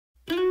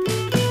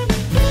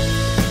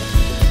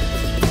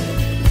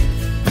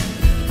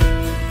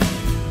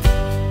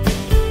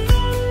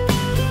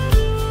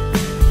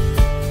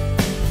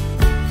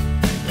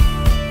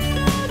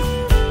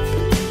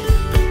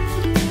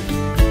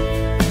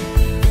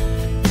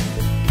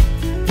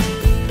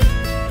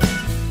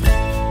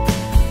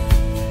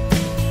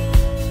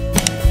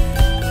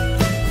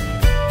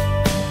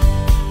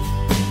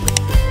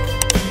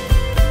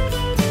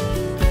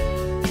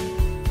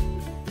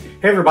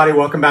Hey everybody,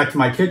 welcome back to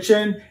my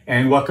kitchen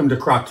and welcome to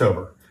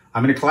Crocktober.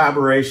 I'm in a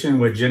collaboration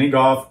with Jenny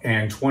Gough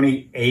and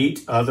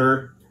 28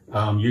 other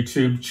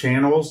YouTube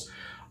channels.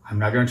 I'm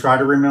not going to try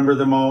to remember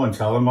them all and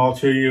tell them all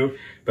to you,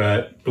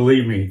 but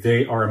believe me,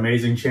 they are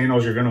amazing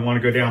channels. You're going to want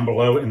to go down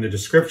below in the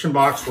description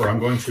box where I'm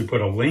going to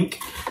put a link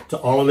to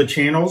all of the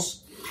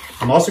channels.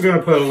 I'm also going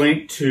to put a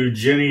link to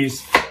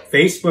Jenny's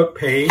Facebook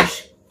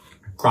page,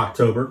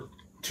 Crocktober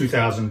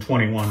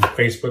 2021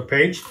 Facebook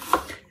page.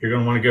 You're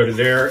going to want to go to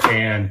there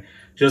and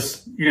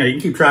just, you know, you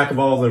can keep track of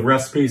all the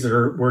recipes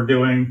that we're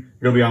doing.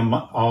 It'll be on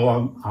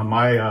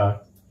my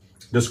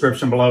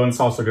description below, and it's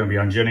also going to be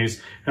on Jenny's,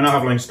 and I'll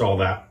have links to all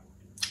that.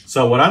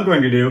 So what I'm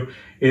going to do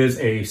is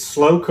a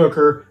slow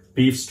cooker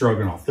beef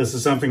stroganoff. This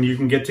is something you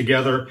can get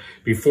together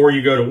before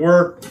you go to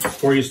work,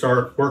 before you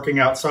start working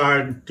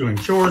outside, doing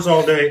chores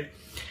all day.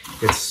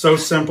 It's so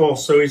simple,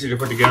 so easy to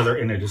put together,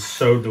 and it is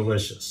so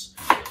delicious.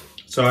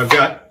 So I've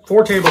got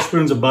 4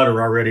 tablespoons of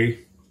butter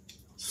already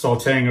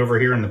sauteing over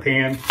here in the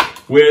pan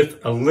with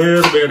a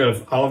little bit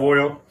of olive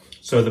oil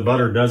so the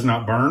butter does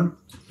not burn.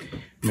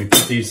 Let me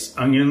put these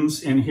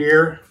onions in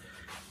here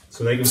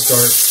so they can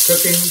start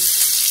cooking.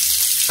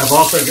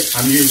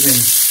 I'm using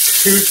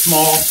 2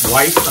 small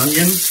white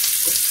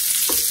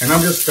onions, and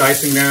I'm just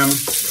dicing them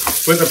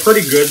with a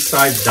pretty good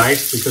sized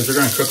dice because they're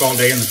going to cook all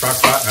day in the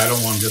crock pot. I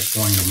don't want them just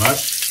going to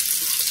mush.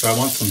 So I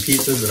want some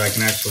pieces that I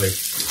can actually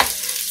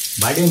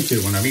bite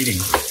into when I'm eating.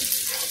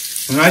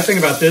 And the nice thing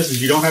about this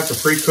is you don't have to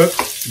pre-cook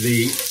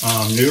the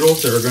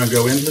noodles that are going to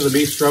go into the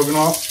beef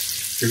stroganoff.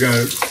 You're going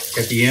to,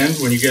 at the end,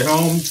 when you get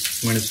home,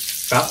 when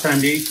it's about time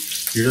to eat,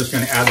 you're just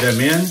going to add them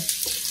in,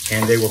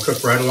 and they will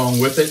cook right along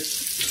with it,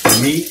 the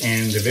meat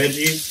and the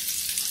veggies.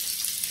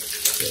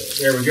 So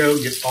there we go.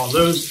 Get all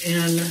those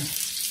in.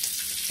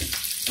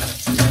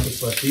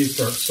 Just let these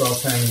start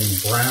sauteing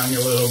and browning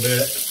a little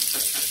bit.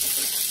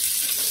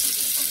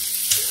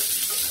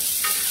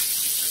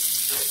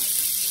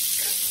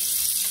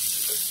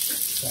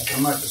 I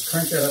might just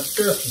crank that up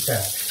just a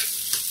tad.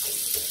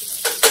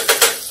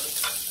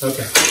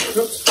 Okay,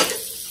 oops.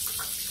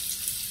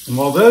 And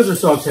while those are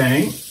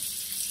sauteing,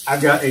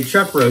 I've got a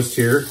chuck roast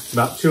here,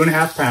 about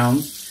 2.5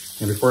 pounds.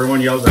 And before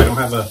everyone yells, I don't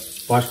have a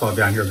washcloth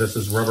down here. This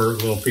is rubber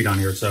little feet on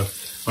here. So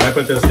when I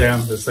put this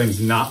down, this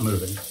thing's not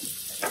moving.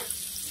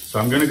 So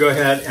I'm gonna go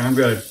ahead and I'm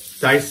gonna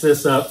dice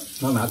this up,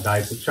 well, not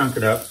dice it, chunk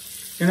it up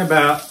in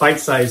about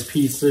bite-sized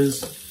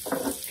pieces.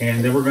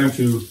 And then we're going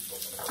to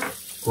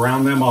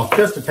brown them off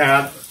just a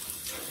tad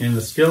in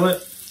the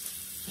skillet.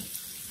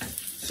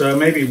 So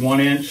maybe 1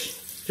 inch,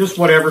 just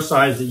whatever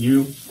size that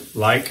you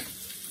like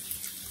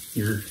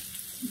your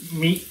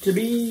meat to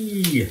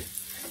be.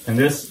 And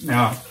this,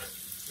 now,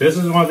 this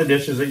is one of the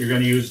dishes that you're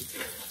going to use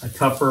a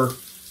tougher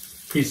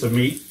piece of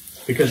meat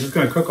because it's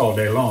going to cook all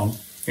day long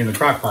in the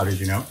crock pot, as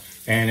you know,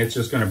 and it's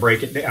just going to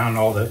break it down,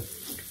 all the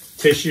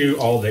tissue,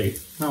 all the,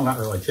 no, not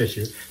really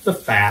tissue, the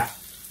fat,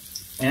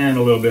 and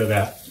a little bit of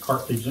that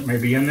cartilage that may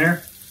be in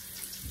there.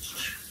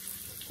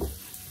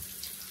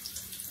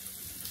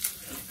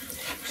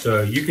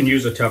 So you can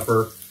use a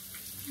tougher,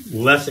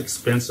 less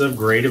expensive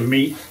grade of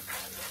meat.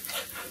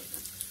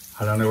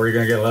 I don't know where you're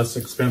gonna get less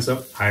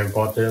expensive. I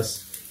bought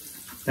this,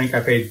 I think I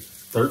paid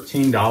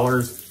 $13,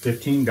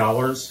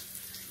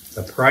 $15.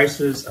 The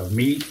prices of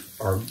meat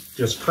are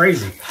just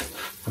crazy.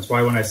 That's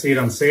why when I see it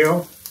on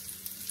sale,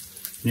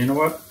 you know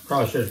what?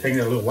 Probably should have taken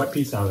that little wet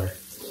piece out of there.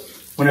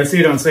 When I see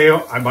it on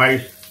sale, I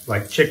buy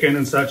like chicken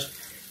and such,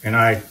 and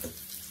I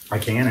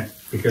can it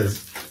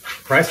because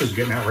prices are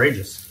getting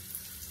outrageous.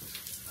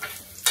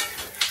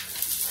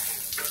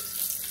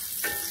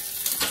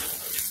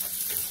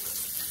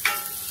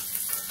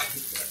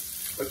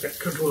 Let that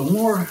cook a little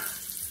more.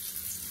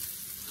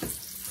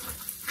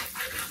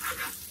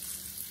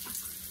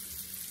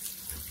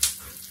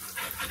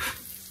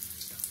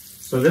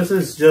 So this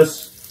is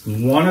just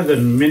one of the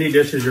many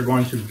dishes you're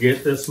going to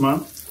get this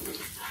month.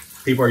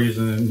 People are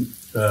using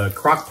the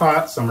crock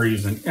pot, some are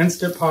using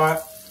Instant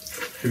Pot.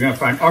 You're gonna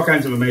find all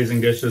kinds of amazing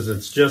dishes.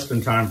 It's just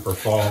in time for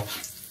fall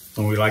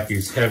when we like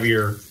these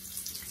heavier,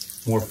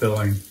 more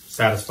filling,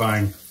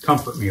 satisfying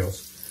comfort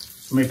meals.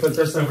 So let me put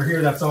this over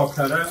here, that's all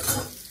cut up.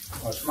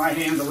 Wash my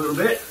hands a little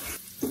bit.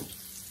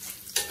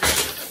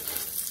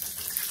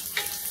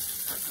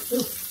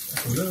 Ooh,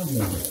 that's a little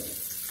more.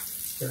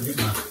 Gotta get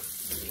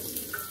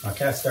my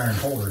cast iron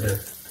holder here.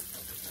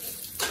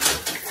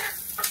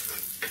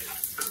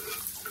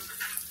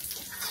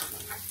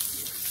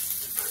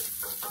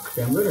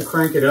 Okay, I'm gonna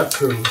crank it up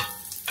to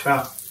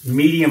about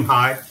medium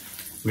high.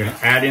 I'm gonna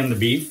add in the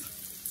beef.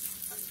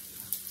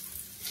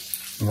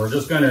 And we're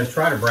just gonna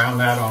try to brown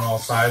that on all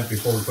sides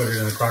before we put it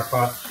in the crock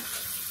pot.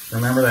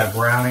 Remember that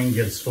browning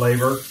gives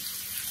flavor.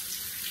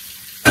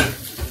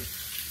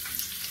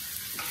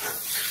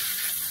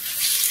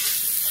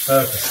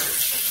 Okay.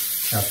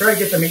 Now try to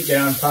get the meat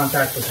down in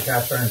contact with the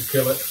cast iron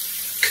skillet.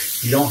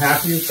 You don't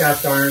have to use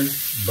cast iron,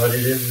 but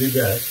it is the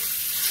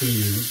best to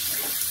use.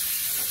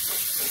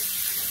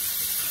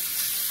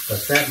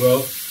 Let that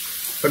go.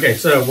 Okay,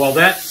 so while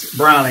that's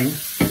browning,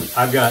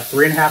 I've got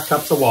 3.5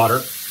 cups of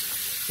water.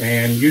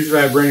 And usually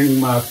I bring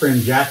my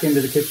friend Jack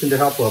into the kitchen to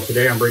help. Well,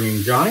 today I'm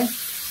bringing Johnny.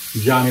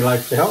 Johnny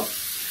likes to help.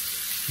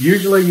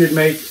 Usually you'd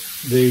make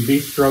the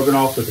beef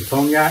stroganoff with the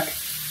cognac,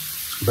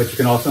 but you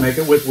can also make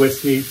it with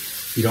whiskey.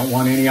 If you don't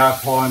want any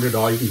alcohol in it at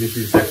all, you can just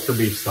use extra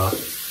beef stock.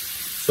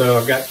 So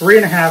I've got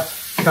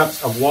 3.5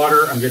 cups of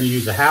water. I'm going to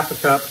use a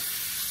 1/2 cup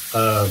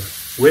of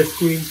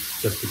whiskey,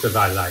 just because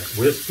I like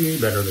whiskey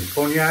better than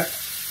cognac.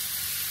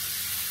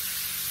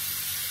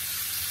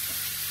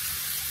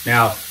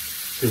 Now,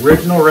 the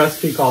original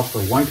recipe calls for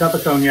 1 cup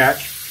of cognac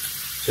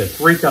to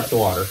 3 cups of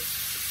water.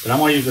 But I'm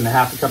only using a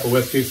 1/2 cup of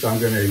whiskey, so I'm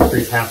going to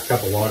increase 1/2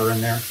 cup of water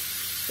in there.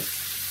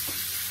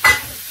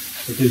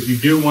 Because you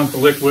do want the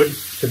liquid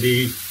to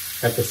be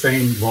at the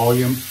same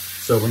volume,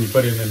 so when you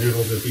put in the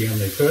noodles at the end,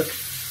 they cook.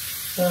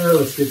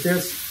 Let's get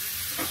this.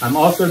 I'm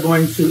also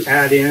going to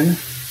add in,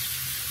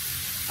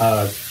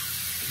 I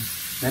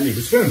need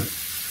a spoon,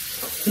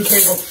 2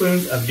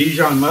 tablespoons of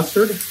Dijon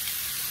mustard.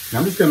 And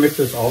I'm just going to mix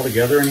this all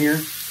together in here,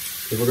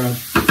 because we're going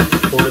to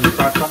pour it in the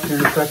crock pot here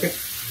in a second.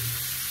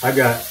 I've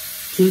got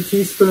 2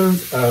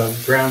 teaspoons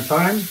of ground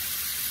thyme.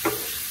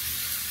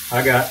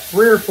 I got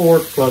 3 or 4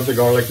 cloves of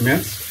garlic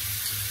minced.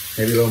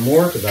 Maybe a little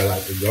more because I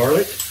like the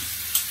garlic.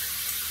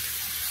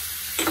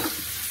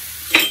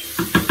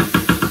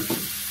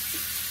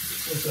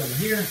 This over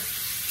here.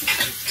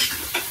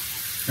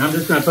 Now I'm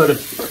just going to put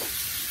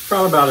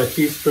probably about a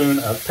teaspoon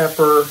of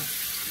pepper,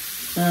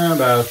 and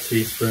about a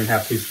teaspoon,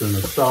 1/2 teaspoon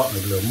of salt,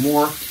 maybe a little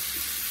more.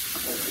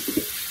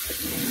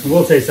 And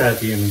we'll taste that at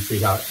the end and see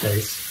how it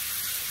tastes.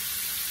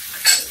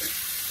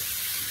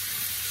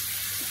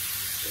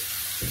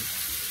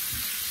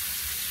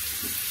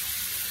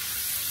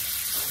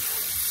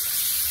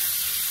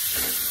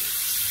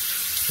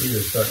 These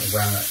are starting to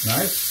brown up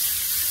nice.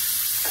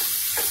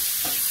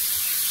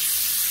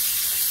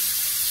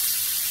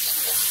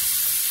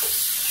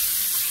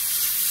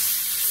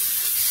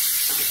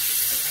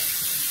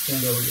 Turn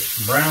it over, get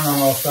some brown on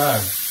all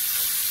sides.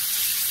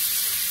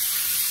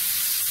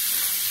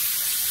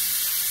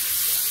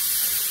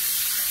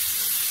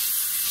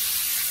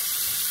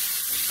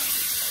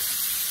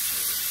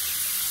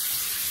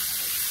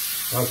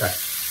 Okay,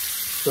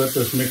 so let's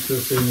just mix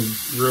this in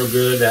real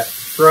good. That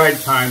fried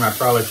thyme, I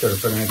probably should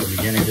have put it in at the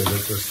beginning because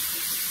it's just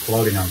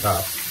floating on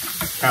top.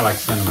 Kind of like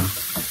cinnamon.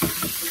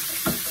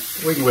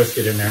 We can whisk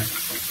it in there.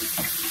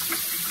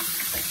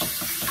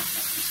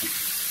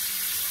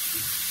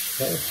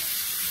 Okay.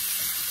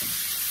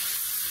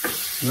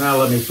 Now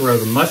let me throw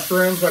the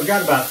mushrooms. I've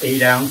got about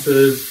 8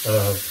 ounces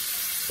of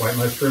white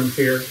mushrooms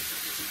here.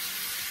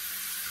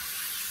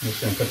 I'm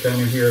just going to put them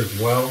in here as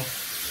well.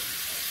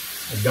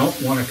 I don't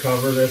want to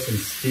cover this and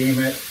steam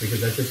it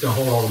because that's just going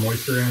to hold all the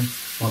moisture in.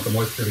 I want the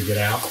moisture to get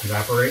out,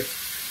 evaporate.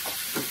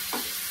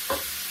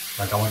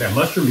 Like I want that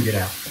mushroom to get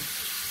out.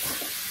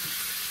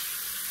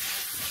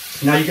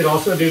 Now you could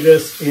also do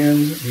this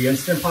in the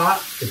Instant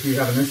Pot. If you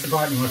have an Instant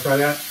Pot and you want to try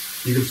that,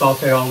 you can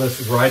saute all this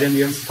right in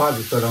the Instant Pot.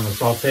 Just put it on the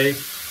saute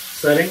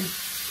setting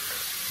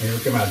and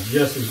it'll come out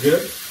just as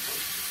good.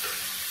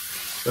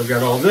 So I've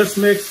got all this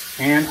mixed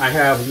and I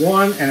have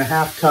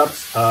 1.5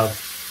 cups of,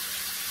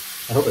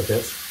 I hope it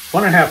fits,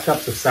 1.5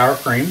 cups of sour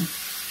cream.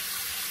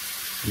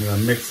 I'm going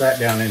to mix that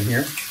down in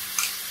here.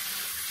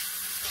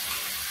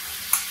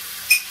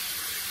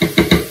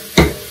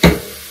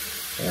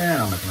 And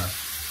I'll make enough.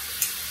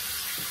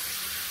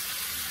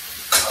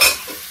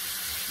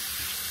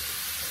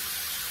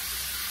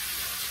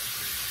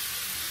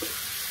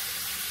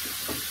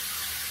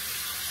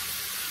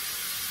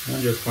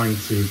 I'm just going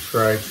to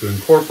try to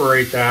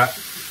incorporate that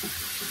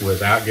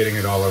without getting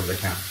it all over the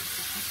counter.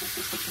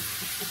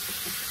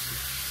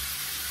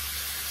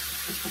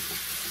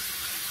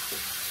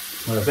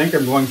 What I think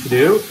I'm going to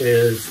do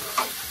is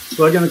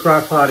plug in the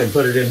crock pot and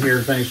put it in here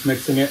and finish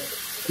mixing it.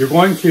 You're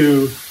going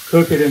to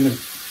cook it in the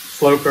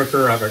slow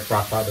cooker. I've got a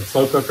crock pot, but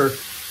slow cooker,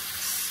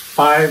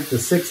 5 to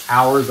 6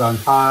 hours on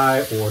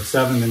high or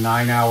 7 to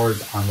 9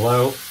 hours on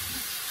low.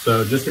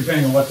 So just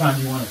depending on what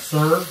time you want to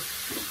serve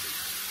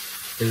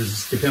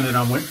is dependent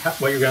on what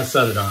you're going to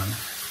set it on.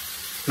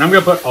 And I'm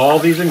going to put all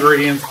these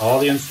ingredients, all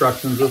the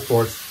instructions, of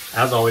course,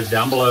 as always,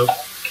 down below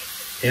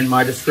in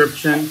my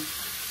description.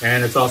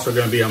 And it's also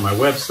going to be on my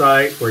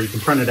website where you can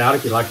print it out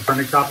if you'd like a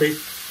printed copy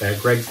at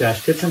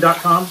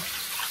gregs-kitchen.com.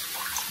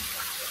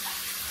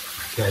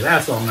 Okay,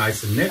 that's all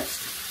nice and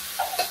mixed.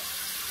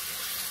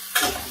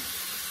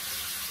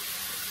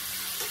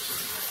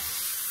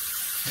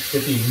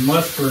 Get these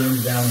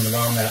mushrooms down in the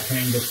bottom of that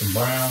pan, get some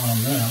brown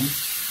on them.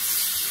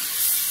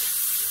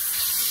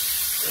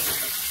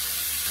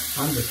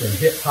 I'm just going to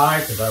hit high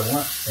because I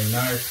want a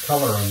nice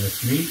color on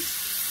this meat.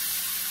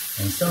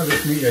 And some of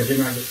this meat I did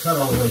not get cut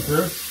all the way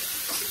through.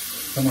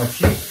 I'm going to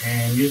cheat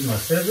and use my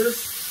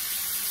scissors.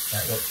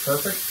 That works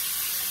perfect.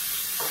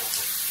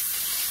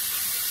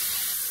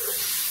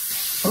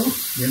 Oh,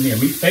 give me a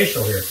meat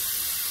facial here.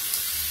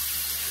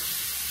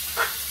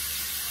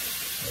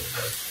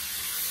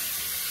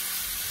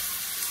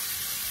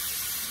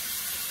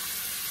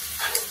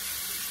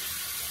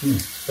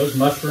 Those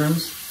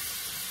mushrooms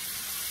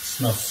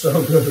smell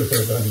so good with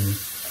those onions.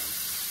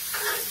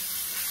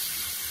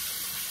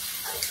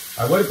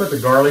 I would have put the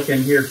garlic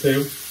in here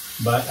too,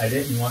 but I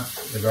didn't want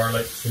the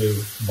garlic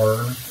to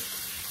burn.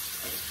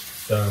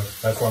 So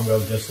that's why I'm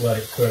going to just let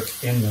it cook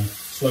in the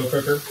slow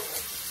cooker.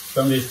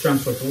 Some of these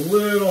chunks look a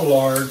little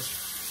large,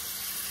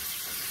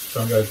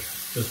 so I'm going to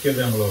just give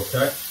them a little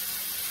cut.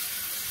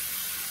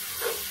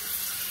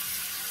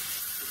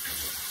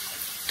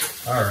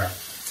 All right.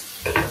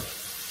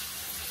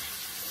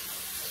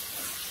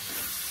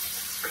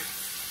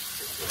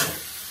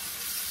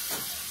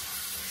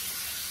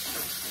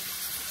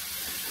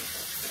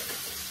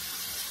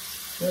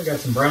 I got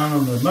some brown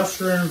on the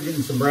mushrooms,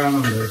 getting some brown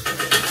on the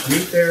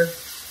meat there.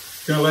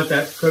 Gonna let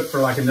that cook for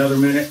like another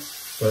minute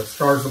so it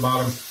stars the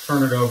bottom,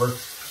 turn it over.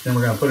 Then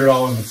we're gonna put it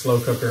all in the slow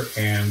cooker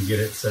and get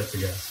it set to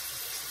go.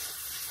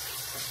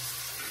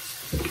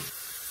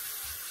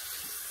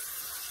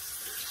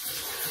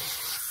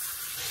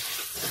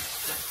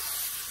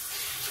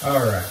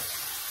 All right,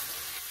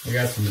 we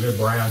got some good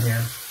brown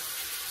here.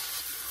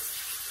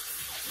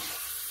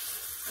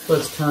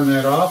 Let's turn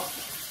that off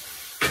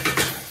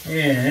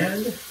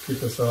and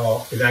get this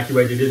all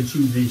evacuated into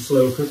the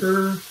slow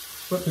cooker.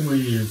 What can we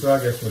use? Well,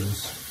 I guess we'll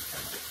just,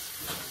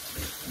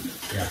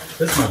 yeah,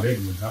 this is my big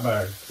one. I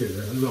better get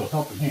a little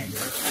helping hand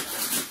here.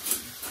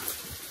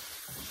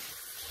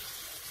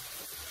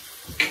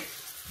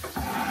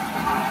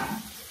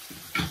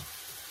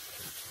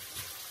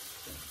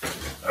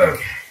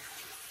 Okay.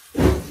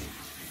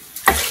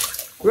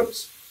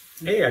 Whoops.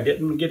 Hey, I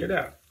didn't get it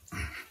out.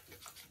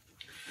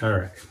 All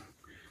right.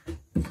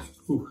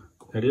 Ooh,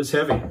 that is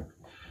heavy.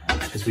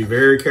 Just be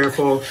very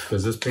careful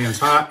because this pan's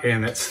hot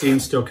and that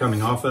steam's still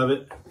coming off of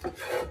it. But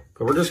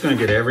we're just going to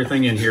get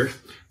everything in here.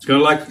 It's going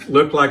to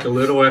look like a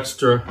little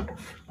extra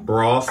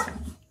broth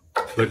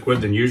liquid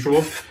than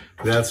usual.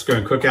 That's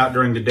going to cook out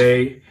during the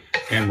day.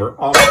 And we're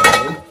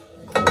also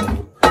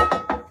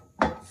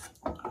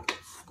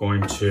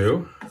going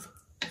to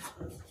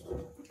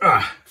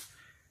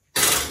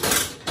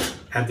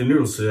add the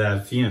noodles to that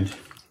at the end.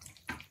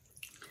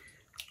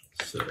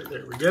 So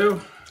there we go.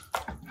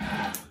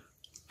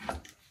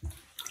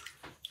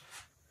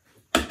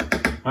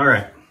 All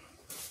right.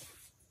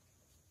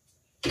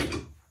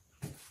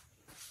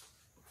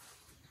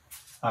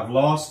 I've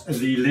lost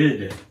the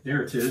lid.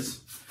 There it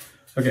is.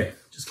 Okay,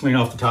 just clean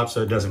off the top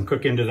so it doesn't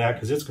cook into that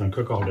because it's going to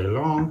cook all day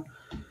long.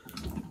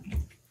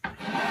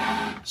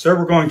 So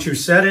we're going to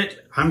set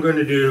it. I'm going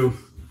to do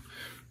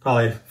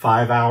probably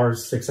 5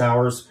 hours, 6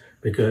 hours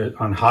because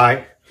on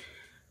high.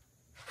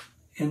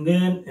 And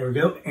then, there we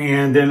go.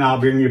 And then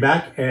I'll bring you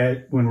back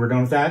when we're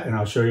done with that and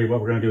I'll show you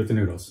what we're going to do with the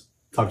noodles.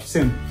 Talk to you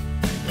soon.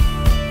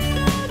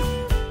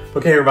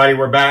 Okay, everybody,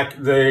 we're back.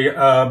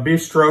 The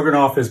beef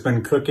stroganoff has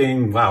been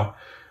cooking, wow,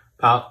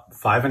 about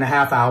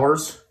 5.5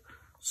 hours.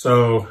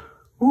 So,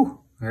 whew,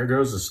 there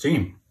goes the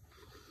steam.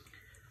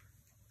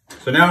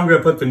 So now I'm going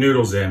to put the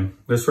noodles in.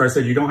 This is where I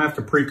said you don't have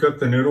to pre-cook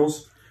the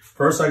noodles.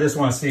 First, I just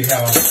want to see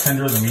how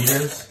tender the meat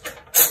is.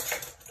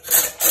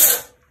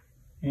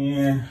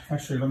 And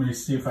actually, let me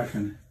see if I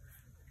can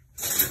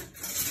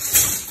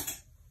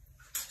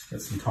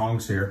get some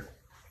tongs here.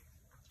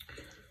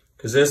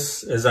 Because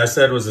this, as I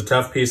said, was a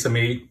tough piece of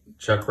meat,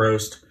 chuck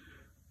roast.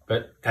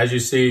 But as you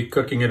see,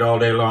 cooking it all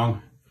day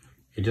long,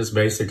 it just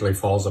basically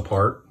falls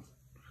apart.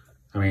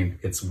 I mean,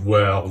 it's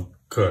well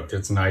cooked.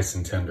 It's nice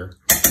and tender.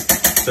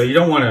 So you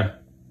don't want to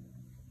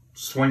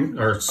swing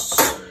or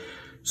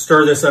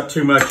stir this up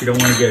too much. You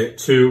don't want to get it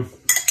too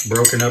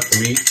broken up,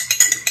 the meat.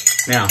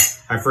 Now,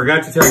 I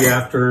forgot to tell you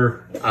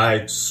after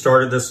I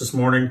started this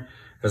morning,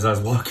 as I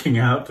was walking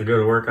out to go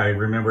to work, I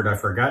remembered I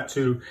forgot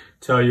to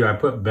tell you I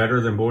put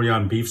better than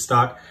bouillon beef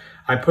stock.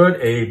 I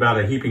put about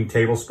a heaping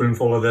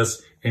tablespoonful of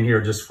this in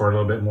here just for a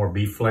little bit more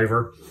beef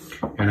flavor.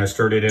 And I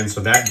stirred it in,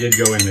 so that did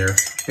go in there.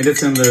 And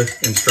it's in the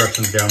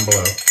instructions down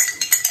below.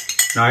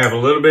 Now I have a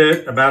little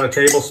bit, about a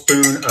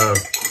tablespoon of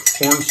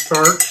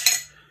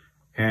cornstarch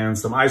and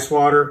some ice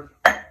water.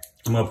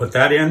 I'm gonna put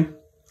that in.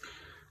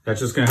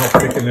 That's just gonna help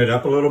thicken it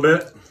up a little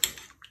bit.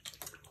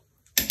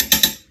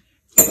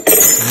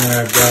 And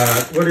I've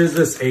got, what is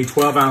this? A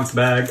 12-ounce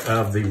bag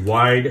of the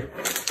wide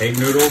egg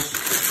noodles.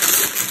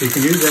 You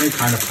can use any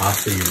kind of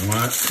pasta you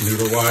want,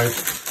 noodle-wise,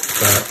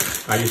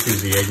 but I just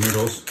use the egg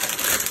noodles.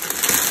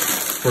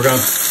 We're going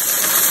to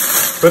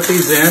put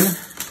these in.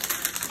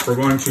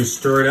 We're going to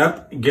stir it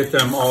up, get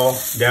them all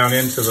down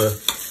into the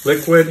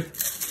liquid,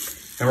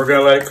 and we're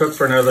going to let it cook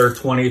for another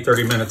 20,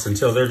 30 minutes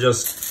until they're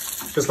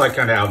just like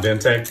kind of al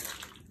dente.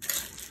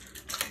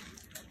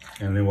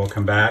 And then we'll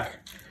come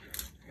back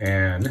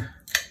and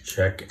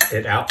check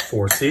it out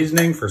for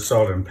seasoning, for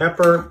salt and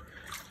pepper.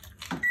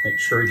 Make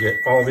sure you get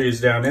all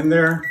these down in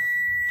there.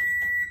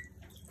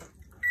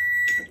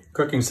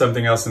 Cooking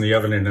something else in the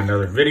oven in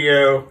another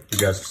video. You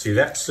guys will see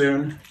that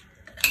soon.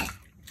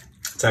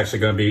 It's actually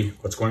going to be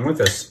what's going with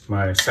this,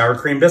 my sour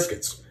cream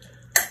biscuits.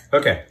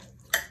 Okay,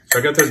 so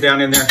I got those down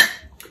in there.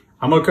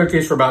 I'm going to cook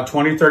these for about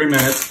 20, 30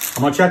 minutes.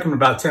 I'm going to check them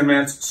about 10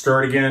 minutes,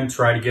 stir it again,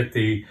 try to get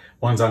the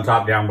ones on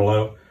top down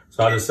below.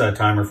 So I'll just set a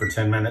timer for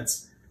 10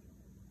 minutes.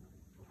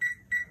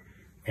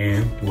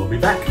 And we'll be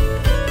back.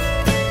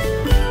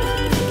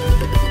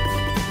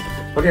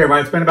 Okay,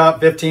 everybody, it's been about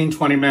 15,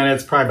 20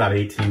 minutes, probably about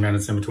 18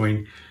 minutes in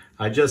between.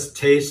 I just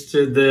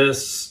tasted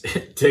this.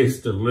 It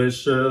tastes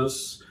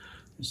delicious.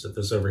 Set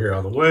this over here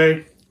out of the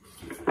way.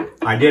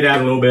 I did add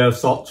a little bit of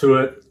salt to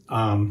it.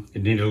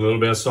 It needed a little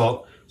bit of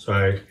salt, so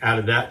I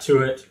added that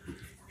to it.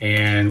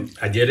 And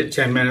I did it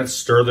 10 minutes,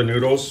 stir the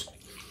noodles.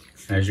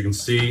 And as you can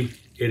see,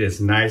 it is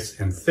nice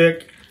and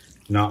thick,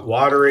 not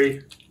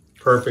watery,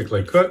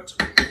 perfectly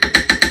cooked.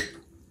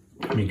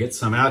 Let me get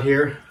some out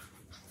here.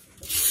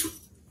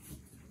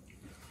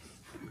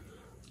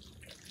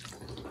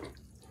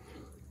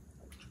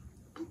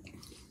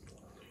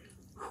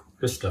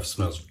 This stuff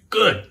smells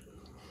good.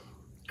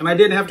 And I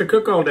didn't have to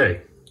cook all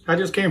day. I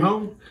just came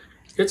home.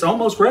 It's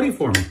almost ready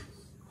for me.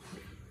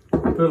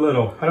 Put a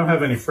little, I don't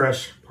have any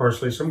fresh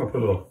parsley, so I'm gonna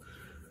put a little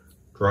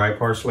dry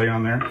parsley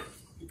on there.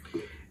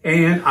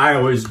 And I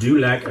always do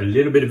like a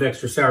little bit of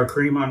extra sour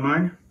cream on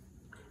mine.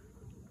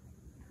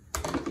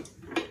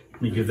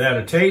 Let me give that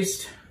a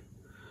taste.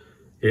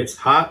 It's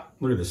hot.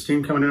 Look at the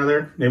steam coming out of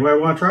there.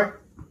 Anybody want to try?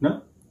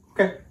 No?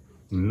 Okay.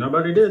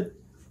 Nobody did.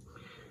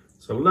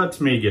 So let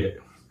me get it.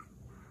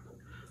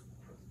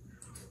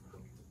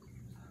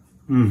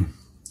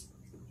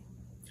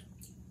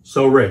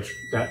 So rich.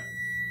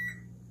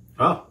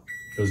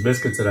 Those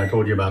biscuits that I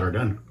told you about are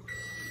done.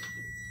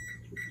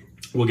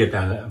 We'll get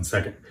that in a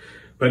second.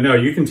 But no,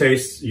 you can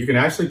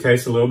actually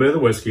taste a little bit of the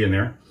whiskey in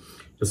there.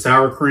 The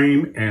sour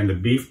cream and the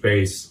beef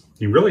base.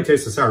 You really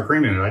taste the sour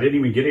cream in it. I didn't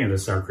even get any of the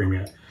sour cream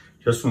yet.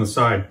 Just from the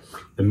side.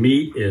 The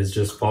meat is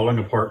just falling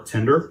apart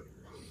tender.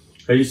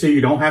 As you see,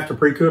 you don't have to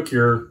pre-cook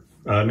your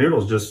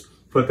noodles. Just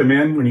put them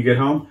in when you get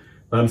home.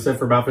 Let them sit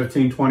for about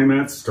 15, 20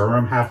 minutes. Stir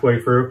them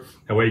halfway through.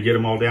 That way you get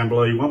them all down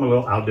below. You want them a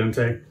little al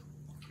dente.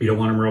 You don't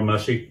want them real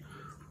mushy.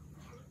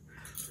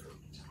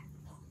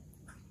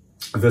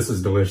 This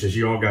is delicious.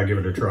 You all got to give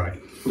it a try.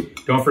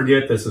 Don't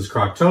forget, this is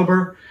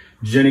Crocktober.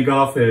 Jenny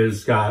Gough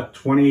has got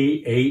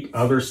 28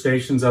 other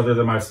stations other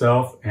than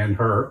myself and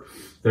her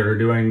that are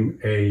doing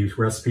a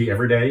recipe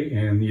every day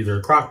in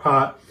either crock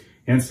pot,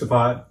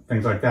 Instapot,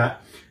 things like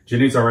that.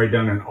 Jenny's already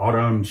done an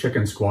autumn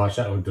chicken squash.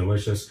 That was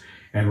delicious.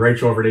 And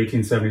Rachel over at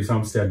 1870s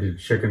Homestead did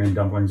chicken and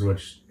dumplings,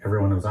 which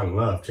everyone knows I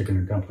love chicken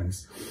and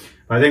dumplings.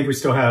 I think we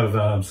still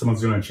have, someone's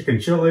doing a chicken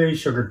chili,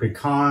 sugared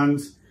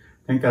pecans.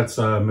 I think that's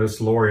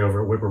Miss Lori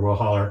over at Whippoorwill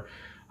Holler.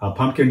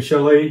 Pumpkin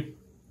chili,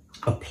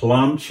 a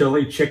plum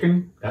chili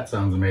chicken. That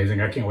sounds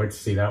amazing. I can't wait to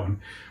see that one.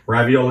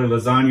 Ravioli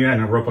lasagna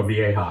and a ropa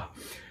vieja.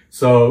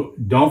 So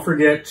don't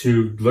forget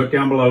to look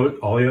down below at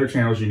all the other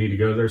channels. You need to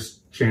go to their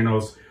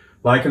channels,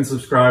 like and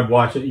subscribe,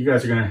 watch it. You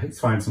guys are going to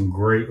find some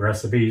great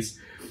recipes.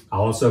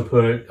 I'll also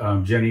put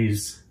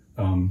Jenny's,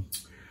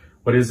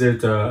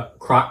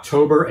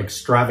 Crocktober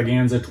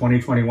Extravaganza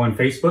 2021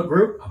 Facebook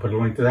group. I'll put a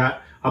link to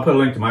that. I'll put a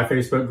link to my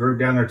Facebook group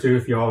down there too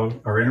if y'all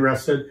are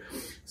interested.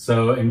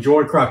 So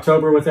enjoy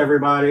Crocktober with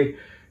everybody.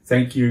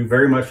 Thank you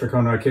very much for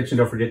coming to our kitchen.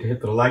 Don't forget to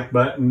hit the like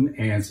button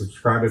and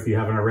subscribe if you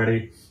haven't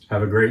already.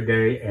 Have a great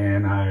day,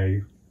 and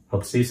I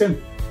hope to see you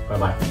soon.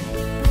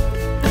 Bye-bye.